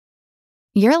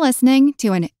You're listening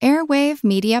to an Airwave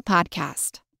Media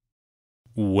Podcast.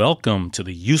 Welcome to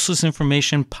the Useless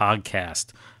Information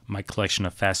Podcast, my collection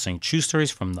of fascinating true stories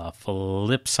from the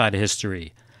flip side of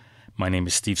history. My name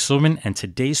is Steve Silverman, and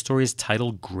today's story is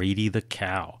titled Grady the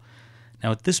Cow.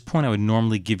 Now, at this point, I would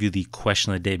normally give you the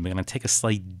question of the day, but I'm going to take a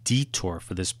slight detour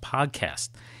for this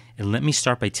podcast. And let me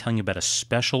start by telling you about a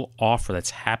special offer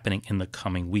that's happening in the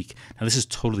coming week. Now, this is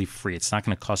totally free. It's not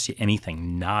going to cost you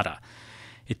anything, nada.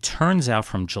 It turns out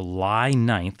from July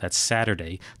 9th, that's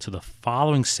Saturday, to the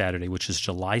following Saturday, which is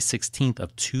July 16th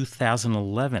of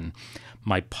 2011,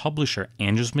 my publisher,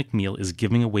 Andrews McMeel, is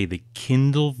giving away the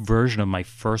Kindle version of my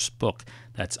first book,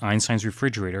 that's Einstein's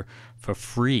Refrigerator, for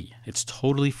free. It's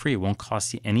totally free. It won't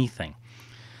cost you anything.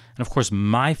 And of course,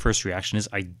 my first reaction is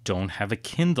I don't have a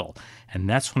Kindle. And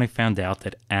that's when I found out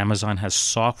that Amazon has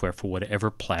software for whatever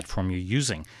platform you're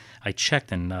using. I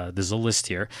checked, and there's a list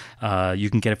here. You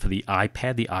can get it for the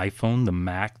iPad, the iPhone, the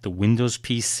Mac, the Windows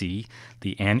PC,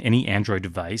 any Android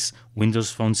device, Windows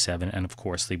Phone 7, and of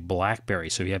course the BlackBerry.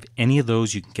 So if you have any of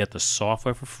those, you can get the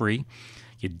software for free.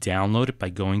 You download it by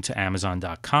going to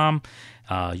Amazon.com.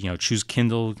 Choose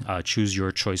Kindle, choose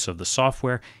your choice of the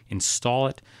software, install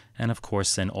it, and of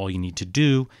course, then all you need to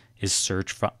do is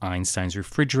search for Einstein's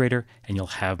Refrigerator, and you'll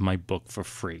have my book for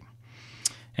free.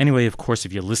 Anyway, of course,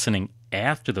 if you're listening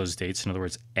after those dates, in other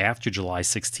words, after July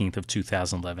 16th of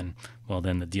 2011, well,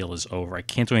 then the deal is over. I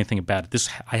can't do anything about it.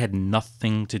 I had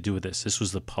nothing to do with this. This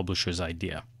was the publisher's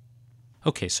idea.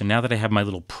 Okay, so now that I have my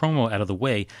little promo out of the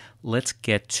way, let's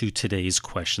get to today's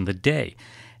question of the day.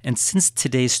 And since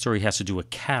today's story has to do with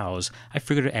cows, I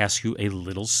figured to ask you a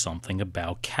little something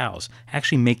about cows.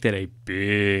 Actually, make that a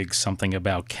big something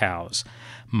about cows.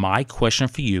 My question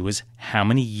for you is, how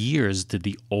many years did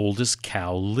the oldest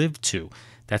cow live to?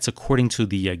 That's according to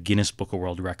the Guinness Book of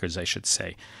World Records, I should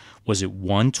say. Was it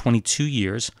 1, 22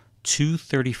 years, 2,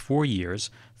 34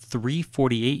 years, 3,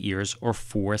 48 years, or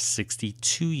 4,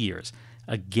 62 years?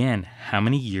 Again, how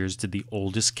many years did the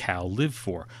oldest cow live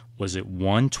for? Was it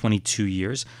 1, 22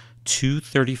 years, 2,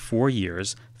 34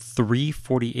 years, 3,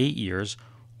 48 years,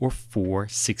 or 4,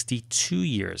 62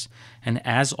 years? And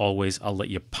as always, I'll let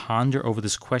you ponder over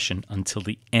this question until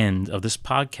the end of this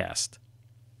podcast.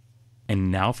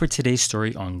 And now for today's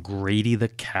story on Grady the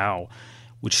Cow,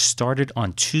 which started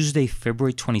on Tuesday,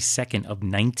 February 22nd of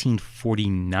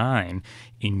 1949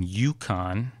 in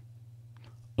Yukon,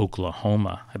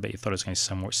 Oklahoma. I bet you thought I was going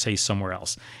to say somewhere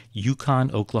else.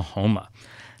 Yukon, Oklahoma.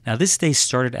 Now, this day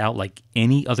started out like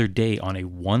any other day on a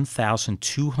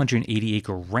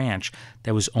 1,280-acre ranch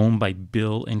that was owned by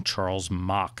Bill and Charles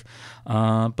Mock,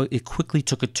 but it quickly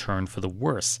took a turn for the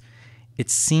worse. It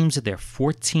seems that their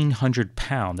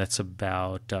 1,400-pound, that's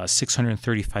about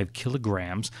 635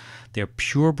 kilograms, their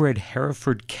purebred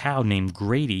Hereford cow named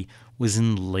Grady was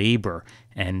in labor,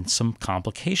 and some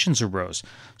complications arose.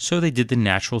 So they did the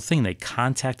natural thing. They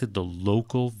contacted the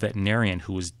local veterinarian,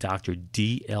 who was Dr.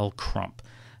 D.L. Crump.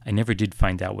 I never did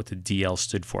find out what the DL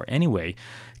stood for. Anyway,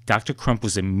 Dr. Crump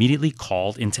was immediately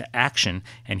called into action,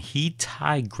 and he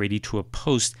tied Grady to a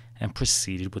post and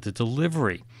proceeded with the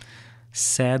delivery.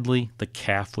 Sadly, the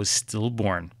calf was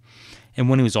stillborn. And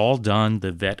when it was all done,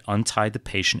 the vet untied the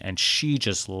patient, and she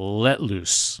just let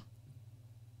loose.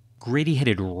 Grady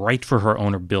headed right for her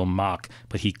owner, Bill Mock,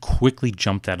 but he quickly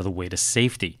jumped out of the way to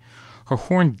safety. Her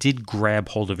horn did grab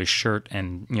hold of his shirt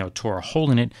and, tore a hole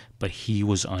in it, but he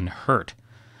was unhurt.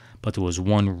 But there was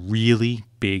one really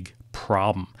big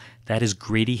problem. That is,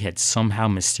 Grady had somehow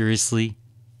mysteriously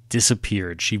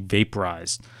disappeared. She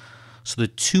vaporized. So the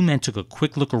two men took a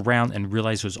quick look around and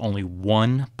realized there was only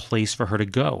one place for her to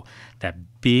go.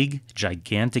 That big,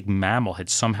 gigantic mammal had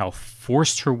somehow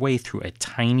forced her way through a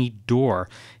tiny door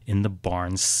in the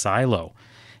barn's silo.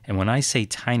 And when I say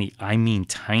tiny, I mean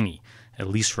tiny, at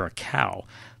least for a cow.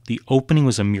 The opening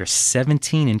was a mere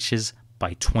 17 inches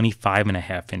by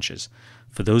 25.5 inches.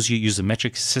 For those of you who use the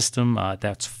metric system,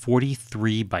 that's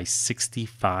 43 by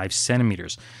 65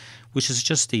 centimeters, which is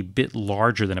just a bit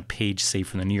larger than a page, say,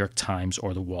 from the New York Times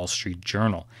or the Wall Street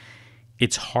Journal.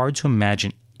 It's hard to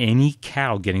imagine any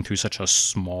cow getting through such a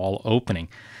small opening.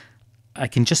 I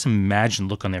can just imagine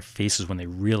the look on their faces when they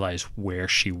realized where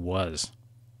she was.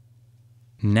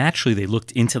 Naturally, they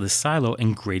looked into the silo,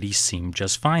 and Grady seemed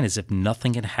just fine, as if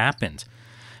nothing had happened.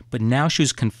 But now she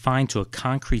was confined to a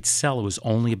concrete cell that was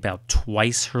only about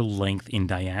twice her length in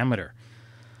diameter.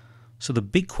 So the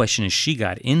big question is, she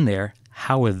got in there,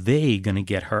 how are they going to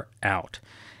get her out?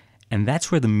 And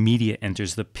that's where the media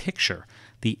enters the picture.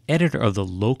 The editor of the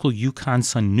local Yukon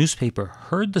Sun newspaper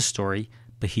heard the story,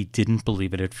 but he didn't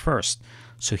believe it at first.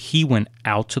 So he went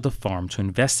out to the farm to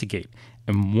investigate.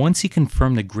 And once he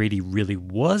confirmed that Grady really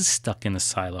was stuck in the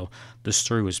silo, the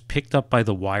story was picked up by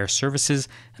the wire services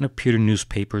and appeared in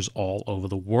newspapers all over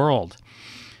the world.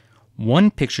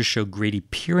 One picture showed Grady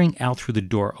peering out through the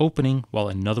door opening, while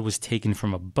another was taken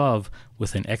from above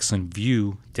with an excellent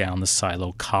view down the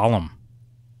silo column.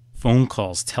 Phone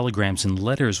calls, telegrams, and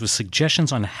letters with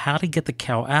suggestions on how to get the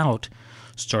cow out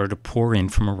started to pour in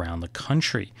from around the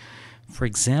country. For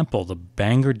example, the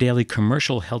Bangor Daily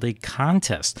Commercial held a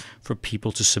contest for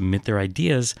people to submit their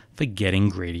ideas for getting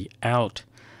Grady out.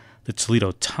 The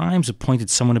Toledo Times appointed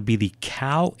someone to be the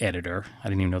cow editor. I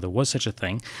didn't even know there was such a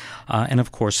thing. And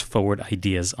of course, forward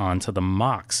ideas onto the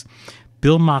mocks.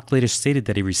 Bill Mock later stated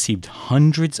that he received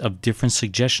hundreds of different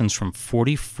suggestions from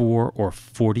 44 or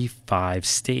 45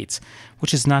 states,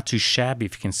 which is not too shabby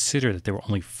if you consider that there were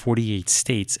only 48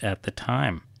 states at the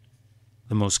time.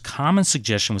 The most common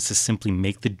suggestion was to simply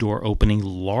make the door opening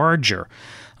larger,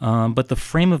 but the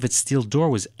frame of its steel door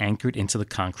was anchored into the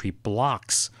concrete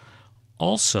blocks.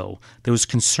 Also, there was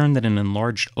concern that an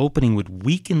enlarged opening would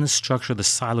weaken the structure of the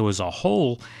silo as a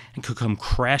whole and could come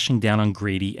crashing down on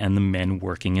Grady and the men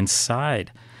working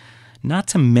inside. Not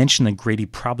to mention that Grady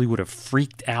probably would have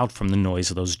freaked out from the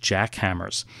noise of those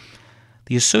jackhammers.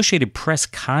 The Associated Press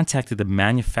contacted the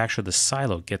manufacturer of the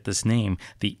silo, get this name,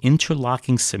 the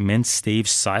Interlocking Cement Stave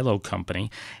Silo Company,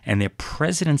 and their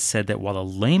president said that while a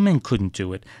layman couldn't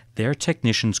do it, their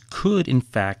technicians could, in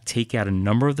fact, take out a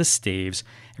number of the staves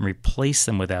and replace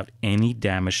them without any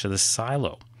damage to the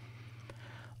silo.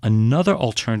 Another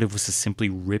alternative was to simply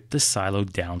rip the silo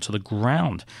down to the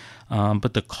ground,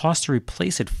 but the cost to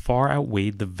replace it far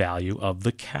outweighed the value of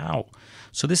the cow,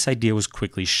 so this idea was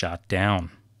quickly shot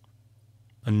down.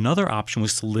 Another option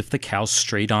was to lift the cow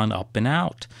straight on up and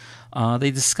out.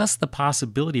 They discussed the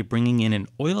possibility of bringing in an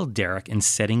oil derrick and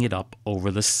setting it up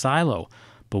over the silo,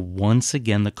 but once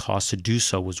again the cost to do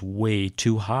so was way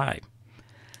too high.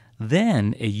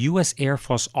 Then a U.S. Air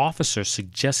Force officer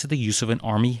suggested the use of an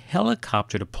Army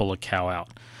helicopter to pull a cow out.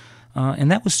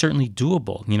 And that was certainly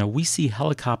doable. We see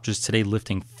helicopters today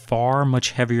lifting far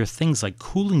much heavier things like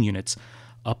cooling units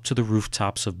up to the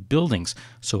rooftops of buildings,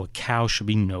 so a cow should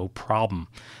be no problem.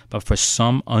 But for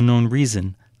some unknown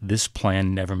reason, this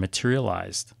plan never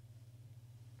materialized.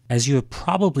 As you have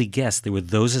probably guessed, there were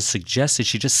those that suggested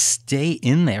she just stay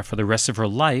in there for the rest of her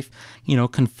life,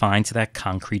 confined to that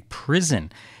concrete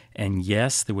prison. And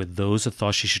yes, there were those that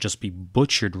thought she should just be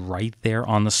butchered right there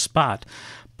on the spot.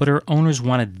 But her owners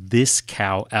wanted this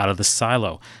cow out of the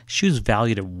silo. She was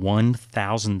valued at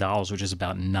 $1,000, which is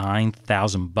about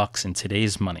 $9,000 in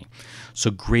today's money.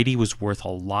 So Grady was worth a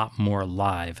lot more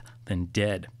alive than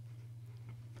dead.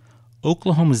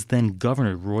 Oklahoma's then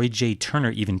governor, Roy J. Turner,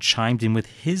 even chimed in with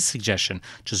his suggestion: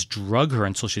 just drug her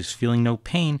until she's feeling no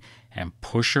pain and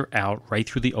push her out right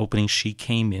through the opening she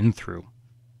came in through.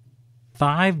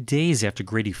 5 days after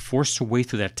Grady forced her way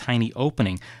through that tiny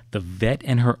opening, the vet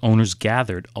and her owners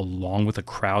gathered, along with a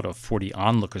crowd of 40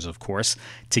 onlookers, of course,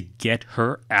 to get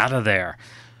her out of there.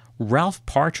 Ralph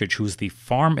Partridge, who was the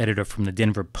farm editor from the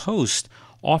Denver Post,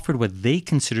 offered what they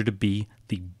considered to be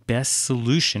the best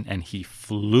solution, and he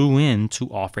flew in to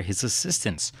offer his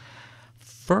assistance.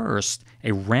 First,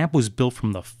 a ramp was built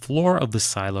from the floor of the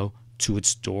silo to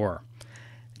its door.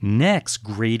 Next,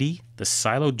 Grady, the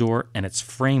silo door, and its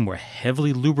frame were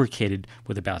heavily lubricated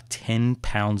with about 10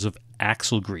 pounds of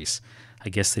axle grease. I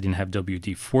guess they didn't have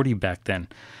WD-40 back then.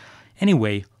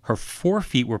 Anyway, her 4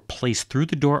 feet were placed through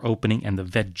the door opening, and the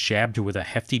vet jabbed her with a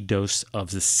hefty dose of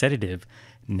the sedative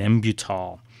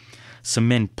Nembutal. Some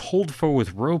men pulled forward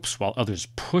with ropes while others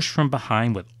pushed from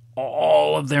behind with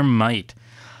all of their might.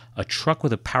 A truck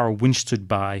with a power winch stood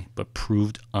by, but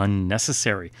proved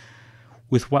unnecessary.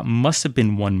 With what must have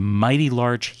been one mighty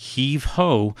large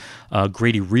heave-ho,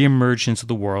 Grady reemerged into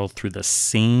the world through the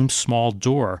same small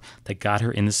door that got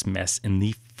her in this mess in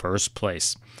the first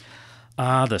place.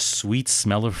 Ah, the sweet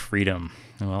smell of freedom.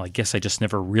 Well, I guess I just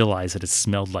never realized that it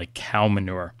smelled like cow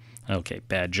manure. Okay,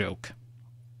 bad joke.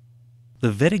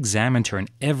 The vet examined her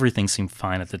and everything seemed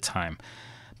fine at the time.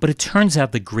 But it turns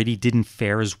out that Grady didn't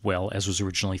fare as well as was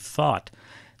originally thought.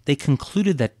 They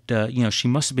concluded that she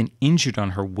must have been injured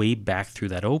on her way back through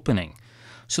that opening.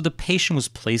 So the patient was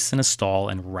placed in a stall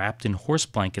and wrapped in horse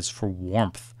blankets for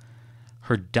warmth.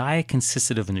 Her diet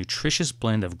consisted of a nutritious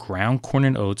blend of ground corn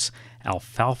and oats,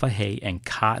 alfalfa hay, and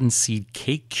cottonseed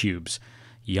cake cubes.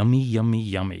 Yummy, yummy,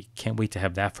 yummy. Can't wait to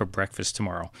have that for breakfast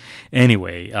tomorrow.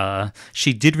 Anyway,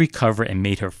 she did recover and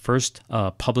made her first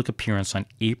public appearance on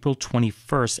April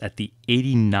 21st at the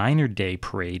 89er Day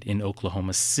Parade in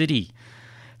Oklahoma City.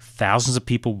 Thousands of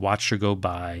people watched her go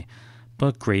by,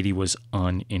 but Grady was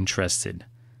uninterested.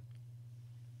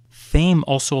 fame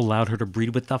also allowed her to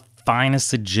breed with the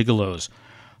finest of gigolos.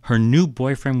 Her new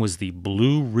boyfriend was the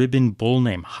blue ribbon bull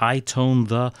named High Tone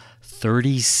the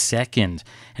 32nd,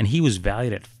 and he was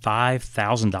valued at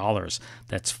 $5,000.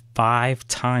 That's 5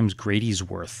 times Grady's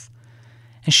worth.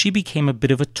 And she became a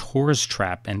bit of a tourist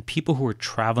trap, and people who were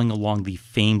traveling along the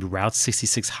famed Route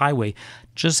 66 highway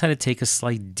just had to take a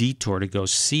slight detour to go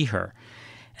see her.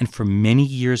 And for many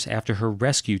years after her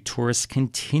rescue, tourists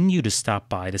continued to stop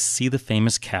by to see the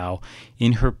famous cow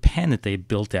in her pen that they had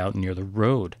built out near the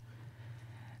road.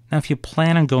 Now, if you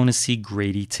plan on going to see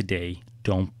Grady today,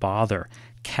 don't bother.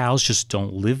 Cows just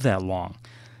don't live that long.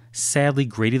 Sadly,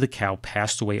 Grady the Cow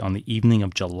passed away on the evening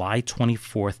of July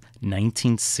 24th,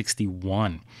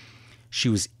 1961. She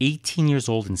was 18 years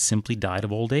old and simply died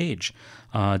of old age.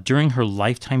 During her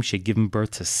lifetime, she had given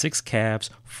birth to 6 calves,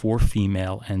 4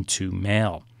 female and 2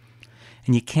 male.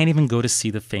 And you can't even go to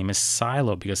see the famous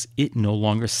silo because it no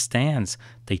longer stands.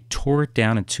 They tore it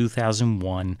down in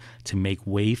 2001 to make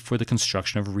way for the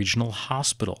construction of a regional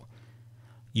hospital.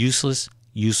 Useless,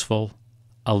 useful,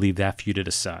 I'll leave that for you to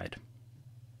decide.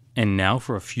 And now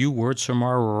for a few words from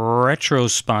our retro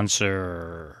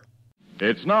sponsor.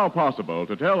 It's now possible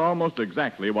to tell almost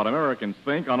exactly what Americans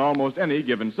think on almost any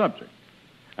given subject.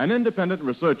 An independent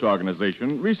research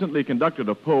organization recently conducted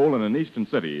a poll in an eastern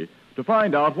city to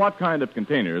find out what kind of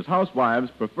containers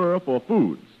housewives prefer for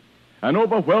foods. An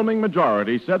overwhelming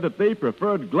majority said that they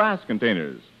preferred glass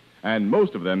containers, and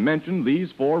most of them mentioned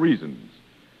these 4 reasons.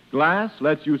 Glass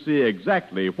lets you see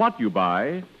exactly what you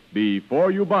buy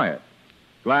before you buy it.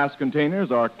 Glass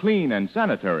containers are clean and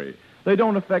sanitary. They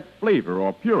don't affect flavor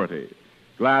or purity.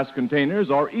 Glass containers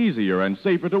are easier and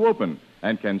safer to open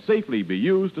and can safely be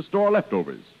used to store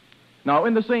leftovers. Now,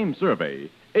 in the same survey,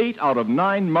 8 out of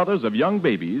 9 mothers of young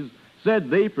babies said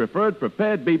they preferred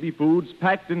prepared baby foods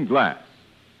packed in glass.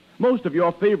 Most of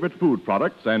your favorite food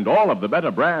products and all of the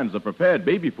better brands of prepared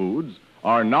baby foods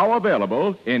are now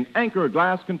available in Anchor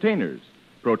glass containers,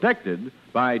 protected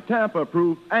by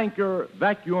tamper-proof Anchor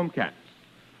vacuum caps.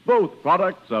 Both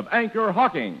products of Anchor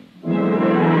Hawking.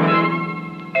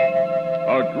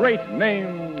 A great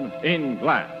name in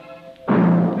glass.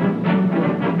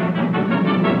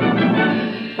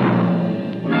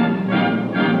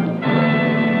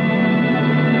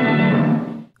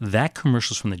 That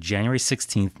commercial is from the January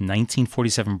 16th,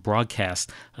 1947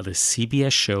 broadcast of the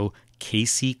CBS show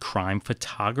Casey Crime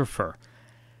Photographer.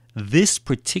 This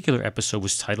particular episode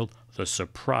was titled The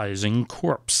Surprising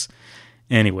Corpse.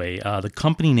 Anyway, the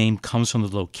company name comes from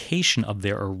the location of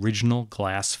their original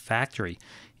glass factory.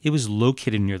 It was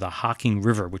located near the Hocking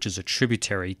River, which is a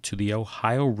tributary to the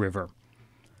Ohio River.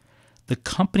 The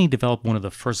company developed one of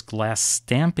the first glass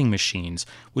stamping machines,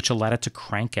 which allowed it to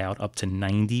crank out up to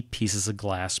 90 pieces of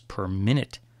glass per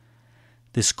minute.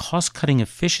 This cost-cutting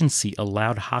efficiency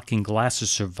allowed Hocking Glass to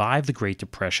survive the Great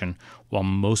Depression while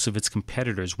most of its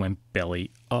competitors went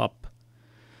belly up.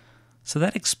 So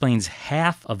that explains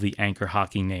half of the Anchor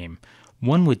Hocking name.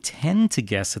 One would tend to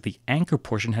guess that the anchor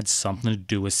portion had something to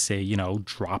do with, say,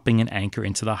 dropping an anchor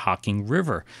into the Hocking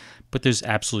River, but there's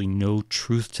absolutely no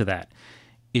truth to that.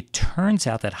 It turns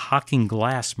out that Hocking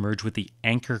Glass merged with the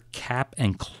Anchor Cap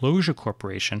and Closure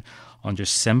Corporation on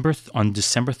December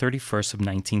 31st of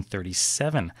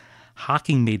 1937.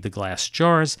 Hocking made the glass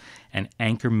jars, and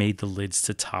Anchor made the lids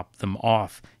to top them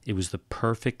off. It was the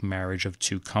perfect marriage of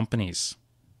 2 companies.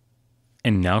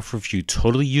 And now for a few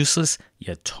totally useless,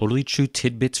 yet totally true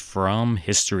tidbits from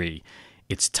history.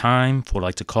 It's time for what I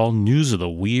like to call News of the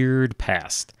Weird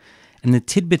Past. And the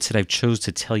tidbits that I've chose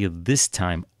to tell you this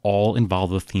time all involve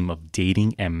the theme of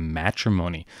dating and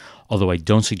matrimony, although I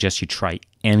don't suggest you try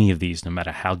any of these no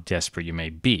matter how desperate you may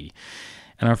be.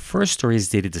 And our first story is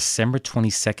dated December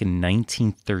 22nd,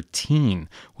 1913,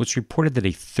 which reported that a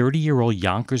 30-year-old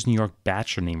Yonkers, New York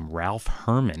bachelor named Ralph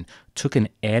Herman took an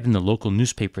ad in the local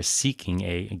newspaper seeking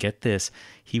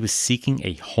he was seeking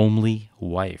a homely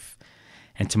wife.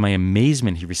 And to my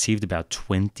amazement, he received about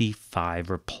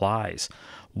 25 replies.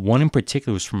 One in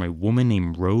particular was from a woman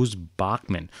named Rose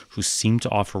Bachman, who seemed to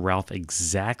offer Ralph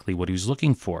exactly what he was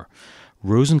looking for.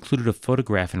 Rose included a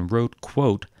photograph and wrote,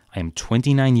 quote, "I am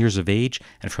 29 years of age,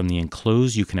 and from the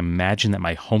enclosed you can imagine that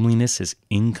my homeliness is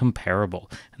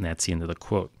incomparable." And that's the end of the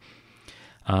quote.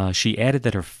 She added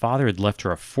that her father had left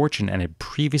her a fortune and had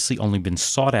previously only been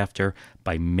sought after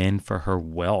by men for her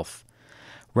wealth.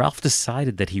 Ralph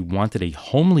decided that he wanted a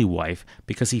homely wife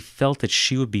because he felt that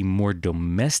she would be more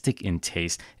domestic in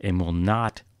taste and will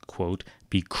not, quote,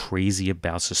 "be crazy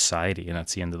about society." And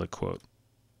that's the end of the quote.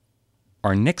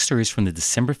 Our next story is from the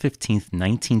December 15th,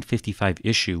 1955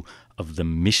 issue of the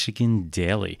Michigan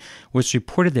Daily, where it's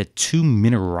reported that two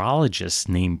mineralogists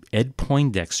named Ed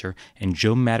Poindexter and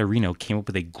Joe Maturino came up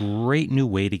with a great new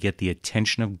way to get the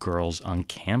attention of girls on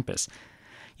campus.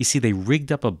 You see, they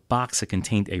rigged up a box that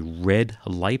contained a red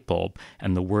light bulb,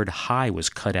 and the word "high" was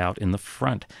cut out in the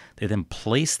front. They then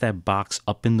placed that box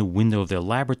up in the window of their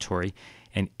laboratory,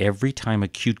 and every time a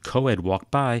cute co-ed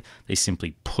walked by, they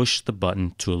simply pushed the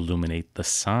button to illuminate the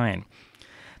sign.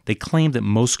 They claimed that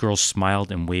most girls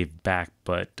smiled and waved back,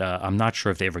 but I'm not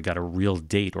sure if they ever got a real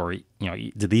date or,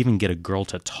 did they even get a girl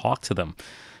to talk to them.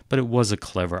 But it was a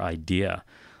clever idea.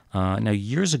 Now,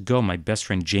 years ago, my best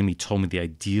friend Jamie told me the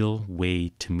ideal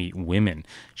way to meet women.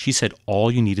 She said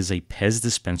all you need is a Pez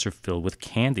dispenser filled with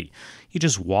candy. You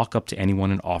just walk up to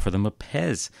anyone and offer them a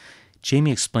Pez.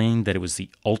 Jamie explained that it was the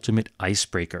ultimate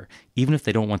icebreaker. Even if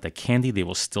they don't want the candy, they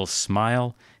will still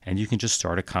smile, and you can just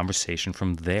start a conversation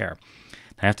from there.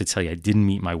 I have to tell you, I didn't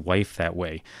meet my wife that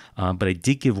way, but I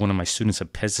did give one of my students a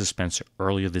Pez dispenser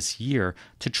earlier this year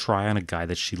to try on a guy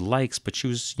that she likes, but she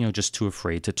was, just too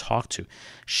afraid to talk to.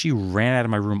 She ran out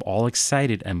of my room all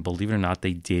excited, and believe it or not,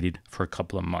 they dated for a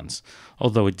couple of months,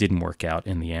 although it didn't work out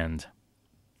in the end.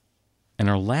 And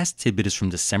our last tidbit is from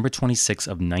December 26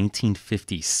 of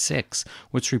 1956,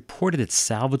 where it's reported that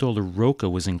Salvador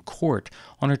LaRocca was in court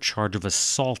on a charge of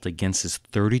assault against his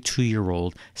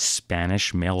 32-year-old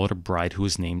Spanish mail-order bride who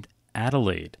was named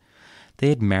Adelaide. They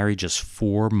had married just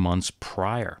 4 months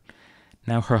prior.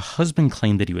 Now, her husband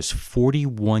claimed that he was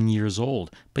 41 years old,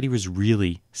 but he was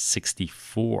really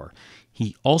 64.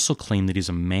 He also claimed that he was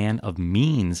a man of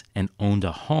means and owned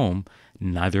a home,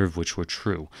 neither of which were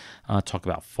true. Talk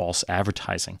about false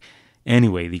advertising.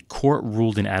 Anyway, the court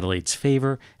ruled in Adelaide's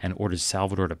favor and ordered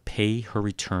Salvador to pay her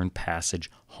return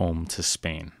passage home to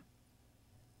Spain.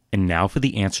 And now for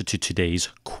the answer to today's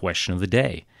question of the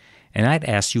day. And I'd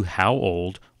ask you, how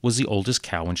old was the oldest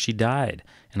cow when she died?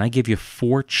 And I give you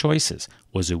 4 choices.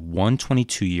 Was it 1,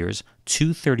 22 years,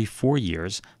 2, 34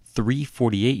 years, 3,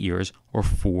 48 years, or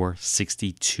 4,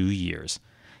 62 years?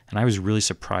 And I was really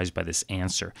surprised by this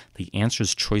answer. The answer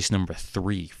is choice number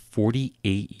 3,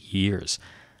 48 years.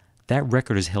 That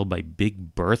record is held by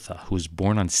Big Bertha, who was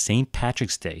born on St.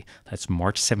 Patrick's Day, that's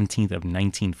March 17th of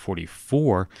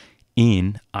 1944,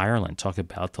 in Ireland. Talk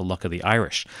about the luck of the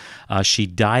Irish. She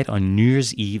died on New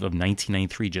Year's Eve of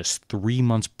 1993, just 3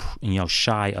 months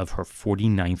shy of her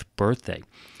 49th birthday.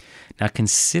 Now,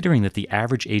 considering that the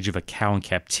average age of a cow in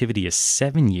captivity is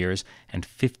 7 years and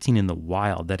 15 in the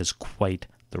wild, that is quite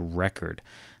the record.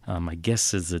 My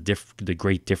guess is the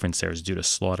great difference there is due to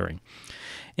slaughtering.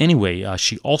 Anyway,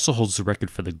 she also holds the record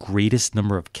for the greatest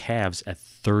number of calves at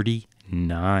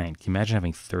 39. Can you imagine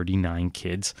having 39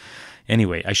 kids?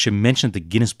 Anyway, I should mention that the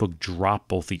Guinness Book dropped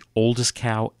both the oldest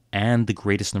cow and the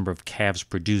greatest number of calves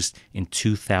produced in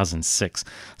 2006.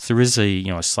 So there is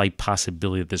a slight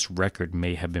possibility that this record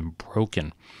may have been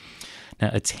broken. Now,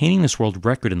 attaining this world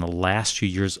record in the last few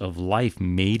years of life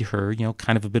made her,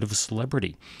 kind of a bit of a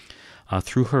celebrity.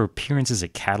 Through her appearances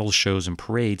at cattle shows and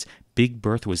parades, Big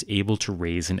Bertha was able to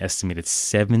raise an estimated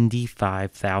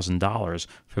 $75,000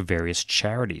 for various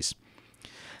charities.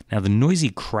 Now, the noisy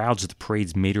crowds at the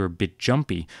parades made her a bit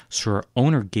jumpy, so her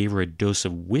owner gave her a dose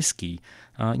of whiskey,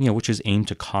 which was aimed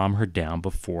to calm her down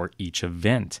before each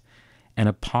event. And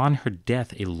upon her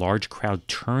death, a large crowd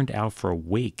turned out for a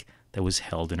wake that was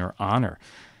held in her honor.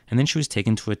 And then she was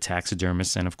taken to a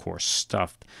taxidermist and, of course,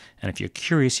 stuffed. And if you're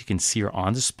curious, you can see her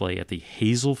on display at the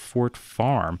Hazelfort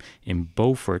Farm in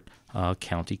Beaufort,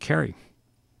 County Kerry.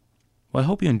 Well, I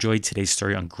hope you enjoyed today's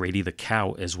story on Grady the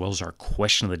Cow, as well as our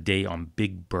question of the day on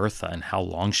Big Bertha and how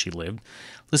long she lived,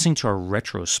 listening to our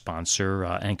retro sponsor,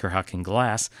 Anchor Hock and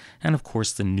Glass, and of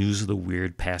course the news of the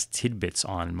weird past tidbits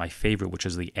on my favorite, which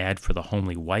is the ad for the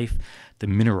homely wife, the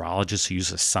mineralogists who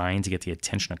use a sign to get the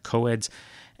attention of co-eds,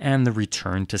 and the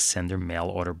return to sender mail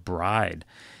order bride.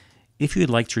 If you would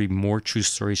like to read more true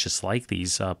stories just like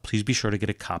these, please be sure to get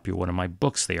a copy of one of my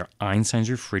books. They are Einstein's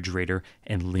Refrigerator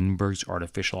and Lindbergh's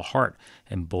Artificial Heart,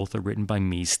 and both are written by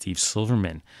me, Steve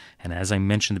Silverman. And as I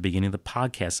mentioned at the beginning of the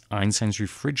podcast, Einstein's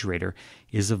Refrigerator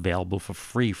is available for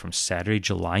free from Saturday,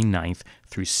 July 9th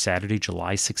through Saturday,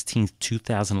 July 16th,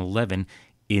 2011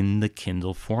 in the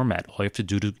Kindle format. All you have to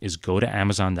do is go to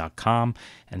Amazon.com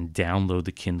and download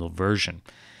the Kindle version.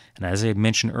 And as I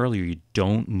mentioned earlier, you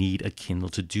don't need a Kindle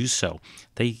to do so.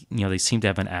 They seem to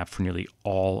have an app for nearly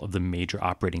all of the major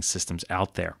operating systems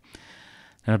out there.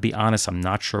 And I'll be honest, I'm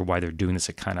not sure why they're doing this.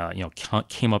 It kind of,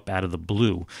 came up out of the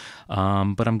blue,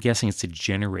 but I'm guessing it's to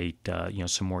generate,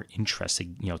 some more interest,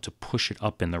 to push it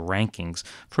up in the rankings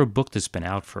for a book that's been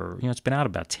out for, it's been out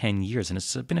about 10 years, and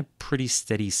it's been a pretty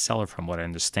steady seller from what I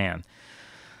understand.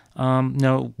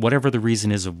 No, whatever the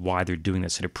reason is of why they're doing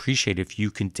this, I'd appreciate if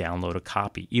you can download a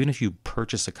copy. Even if you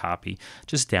purchase a copy,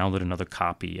 just download another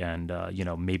copy, and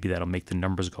maybe that'll make the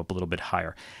numbers go up a little bit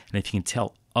higher. And if you can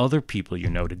tell other people to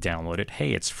download it,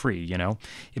 hey, it's free.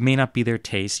 It may not be their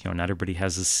taste. Not everybody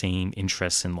has the same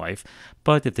interests in life,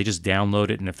 but if they just download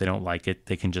it, and if they don't like it,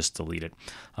 they can just delete it.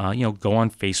 Go on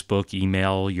Facebook,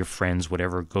 email your friends,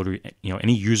 whatever. Go to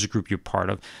any user group you're part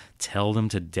of. Tell them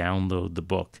to download the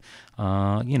book.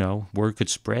 Word could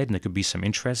spread, and there could be some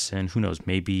interest, and who knows,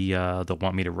 maybe they'll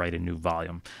want me to write a new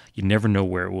volume. You never know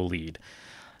where it will lead.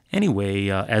 Anyway,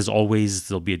 as always,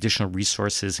 there'll be additional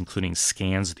resources, including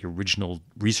scans of the original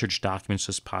research documents of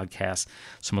this podcast,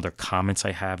 some other comments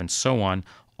I have, and so on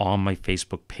my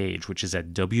Facebook page, which is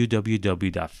at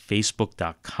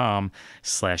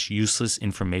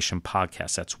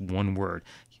www.facebook.com/uselessinformationpodcast. That's one word,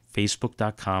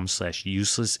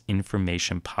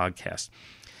 facebook.com/uselessinformationpodcast.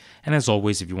 And as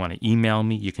always, if you want to email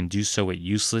me, you can do so at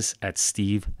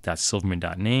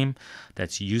useless@steve.silverman.name.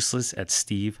 That's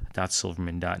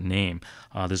useless@steve.silverman.name.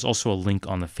 There's also a link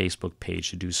on the Facebook page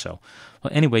to do so.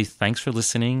 Well, anyway, thanks for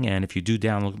listening. And if you do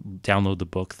download the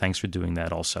book, thanks for doing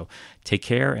that also. Take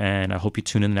care, and I hope you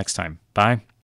tune in next time. Bye.